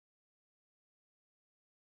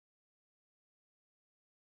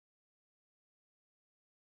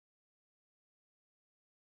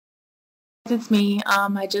It's me.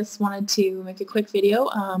 I just wanted to make a quick video.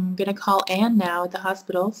 I'm going to call Anne now at the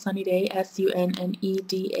hospital, Sunnedae,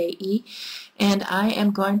 Sunnedae, and I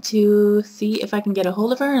am going to see if I can get a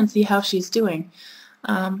hold of her and see how she's doing.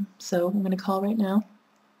 So I'm going to call right now.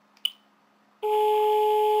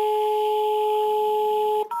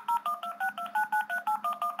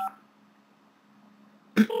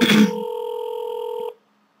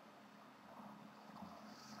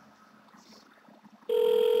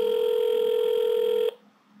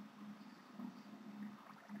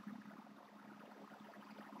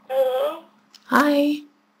 Hello? Hi.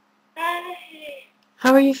 Hi.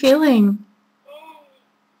 How are you feeling?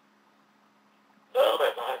 Well,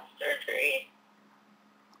 I'm out of surgery.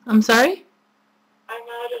 I'm sorry? I'm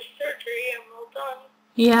out of surgery. I'm all done.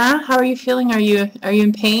 Yeah. How are you feeling? Are you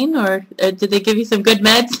in pain, or did they give you some good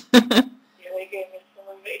meds? Yeah, they gave me some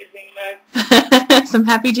amazing meds. Some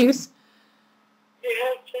happy juice? Yeah,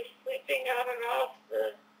 just sleeping on and off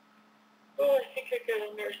the... Oh, I think I got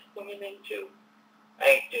a nurse coming in too.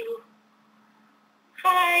 I do.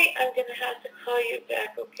 Hi, I'm going to have to call you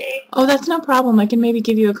back, okay? Oh, that's no problem. I can maybe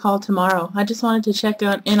give you a call tomorrow. I just wanted to check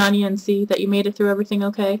in on you and see that you made it through everything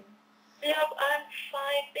okay. Yep, I'm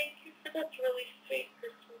fine. Thank you for that's really sweet,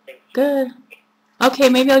 Kristen. Thanks. Good. Okay,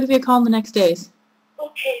 maybe I'll give you a call in the next days.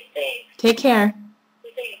 Okay, thanks. Take care.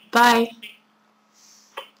 Thanks. Bye.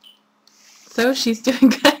 So she's doing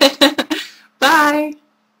good. Bye.